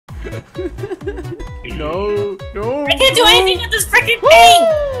No, no. I can't do anything with this freaking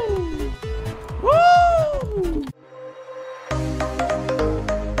thing! Woo!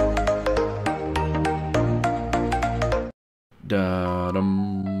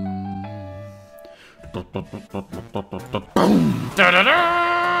 Da-dum. Boom!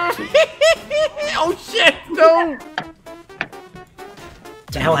 Da-da-da! Oh shit! No! What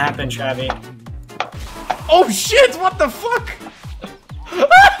the hell happened, Travi? Oh shit! What the fuck?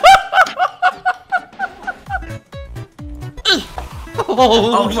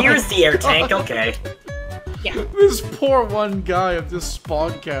 Oh, here's the air tank, okay. Yeah. This poor one guy of this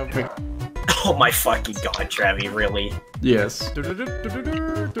spawn camping. Oh my fucking god, Travi, really? Yes.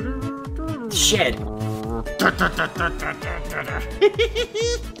 Shit.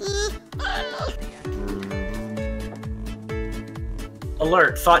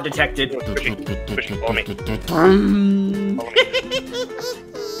 Alert, thought detected.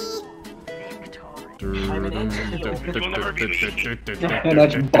 I'm an engineer. And I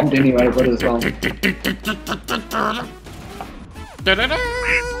just bumped anyway, what is wrong?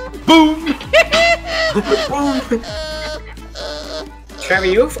 Boom!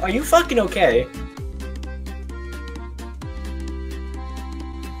 Travi, are you fucking okay?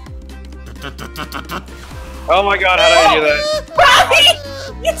 Oh my god, how did I do that?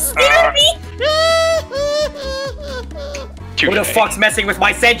 You scared me! Who the fuck's messing with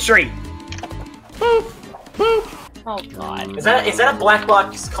my sentry? Oh god. Is that a black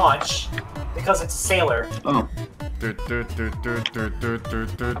box conch? Because it's a sailor. Oh.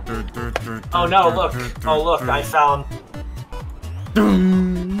 Oh no, look. Oh look, I found...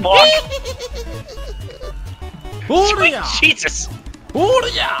 Fuck! Jesus! Fuck!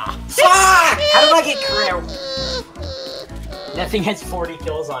 How did I get career? That thing has 40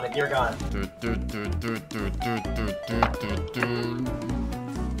 kills on it, you're gone.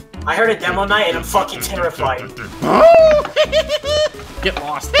 I heard a demo night and I'm fucking terrified. Get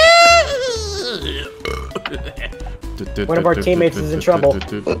lost. One of our teammates is in trouble.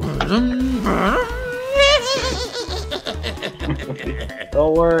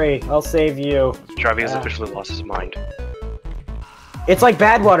 Don't worry, I'll save you. Travi has officially lost his mind. It's like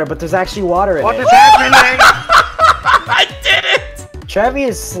bad water, but there's actually water in it. What is happening? I did it! Travi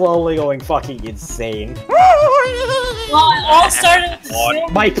is slowly going fucking insane. Well, it all started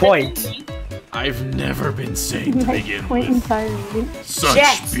with My point. I've never been sane to begin Point with. entirely. Such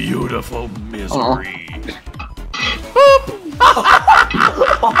Shit. beautiful misery.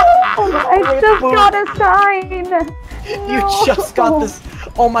 I just got a sign! You just got this.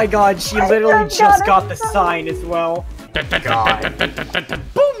 Oh my god, she literally just got the sign as well. Boom!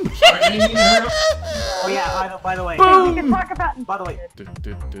 Oh yeah, by the way. We can talk about. By the way.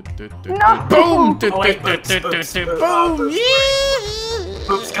 No! Boom! Oh, wait, boops,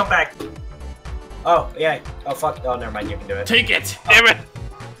 Boom! Oops, come back. Oh, yeah. Oh, fuck. Oh, never mind. You can do it. Take it! Damn it!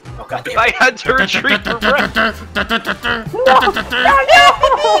 Oh, god damn I it. had to retreat for breath!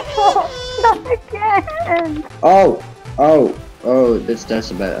 Not again! Oh, that's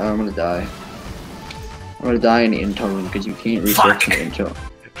bad. I'm gonna die. I'm gonna die in the intro because you can't research the intro.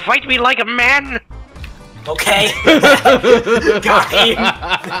 Fight me like a man! Okay. Got him.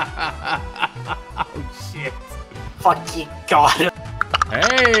 Oh shit. Fucking god.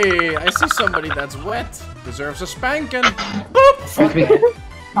 Hey, I see somebody that's wet. Deserves a spanking. Boop! Fuck me.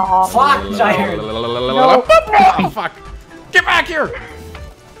 Oh, Fuck, Giant. Oh, fuck. Get back here!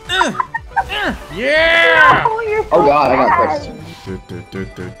 Yeah! Oh, you're so Oh god, I got bad. questions.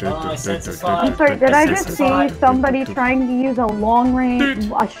 Oh, sense of fun. I'm sorry, did I just see somebody trying to use a long range,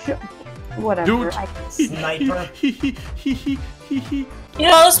 whatever. Dude. Sniper. You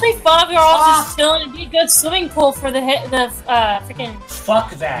know, let's make fun of your all just chilling and be a good swimming pool for the freaking.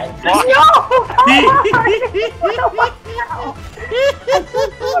 Fuck that. No! I just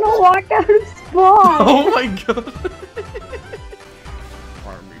want to walk out of spawn! Oh my god.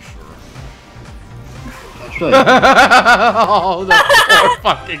 Army sure. Oh, the poor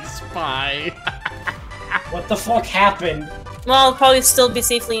fucking spy. What the fuck happened? Well, I'll probably still be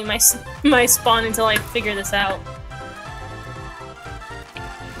safely in my spawn until I figure this out.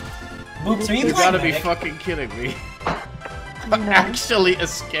 Boops, are you You gotta be medic? fucking kidding me. Actually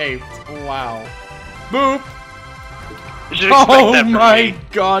escaped. Wow. Boop. You should expect Oh that from my me.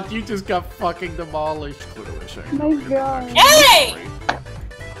 god, you just got fucking demolished. My god. Hey!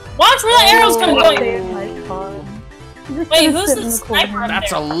 Watch where the arrow's coming Stay going. in my car. I'm just Wait, gonna who's sit the in corner. sniper up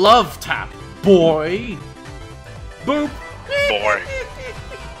That's a there? love tap, boy. Boop. Boy.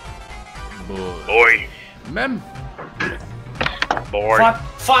 Boy. Boy. Mem. Boy.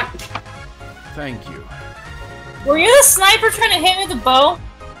 Fuck. Thank you. Were you the sniper trying to hit me with the bow?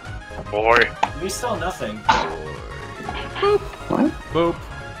 Boy. We still nothing. What? Boop.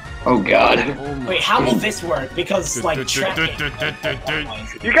 Oh god. Oh my Wait, how will this work? Because, like, tracking...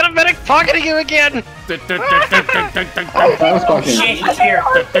 You got a medic talking to you again! Oh, that was fucking... Shit, he's here.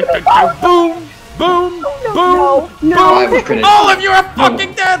 Boom! Boom! No, Boom! I no. was gonna... All of you are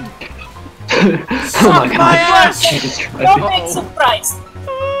fucking dead! Oh my god. ass! Jesus Don't Christ. make surprise.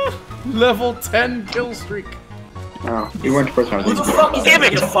 Level 10 kill streak. Oh, you weren't the first one. Who the fuck is in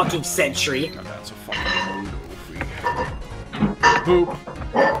the fucking sentry? Now that's a fucking Boop.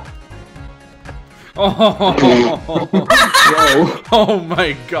 Oh, Whoa. oh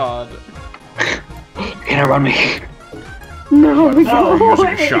my god. Can I run me? No, we Oh, go you're using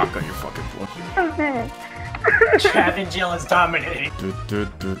a away. shotgun, you fucking pussy. Trav and Jill is dominating.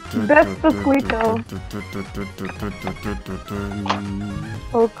 Best Squeako.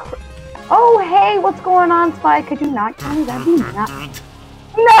 Oh, hey, what's going on, Spy? Could you not tell me that?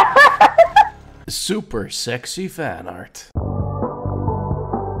 No. Super sexy fan art.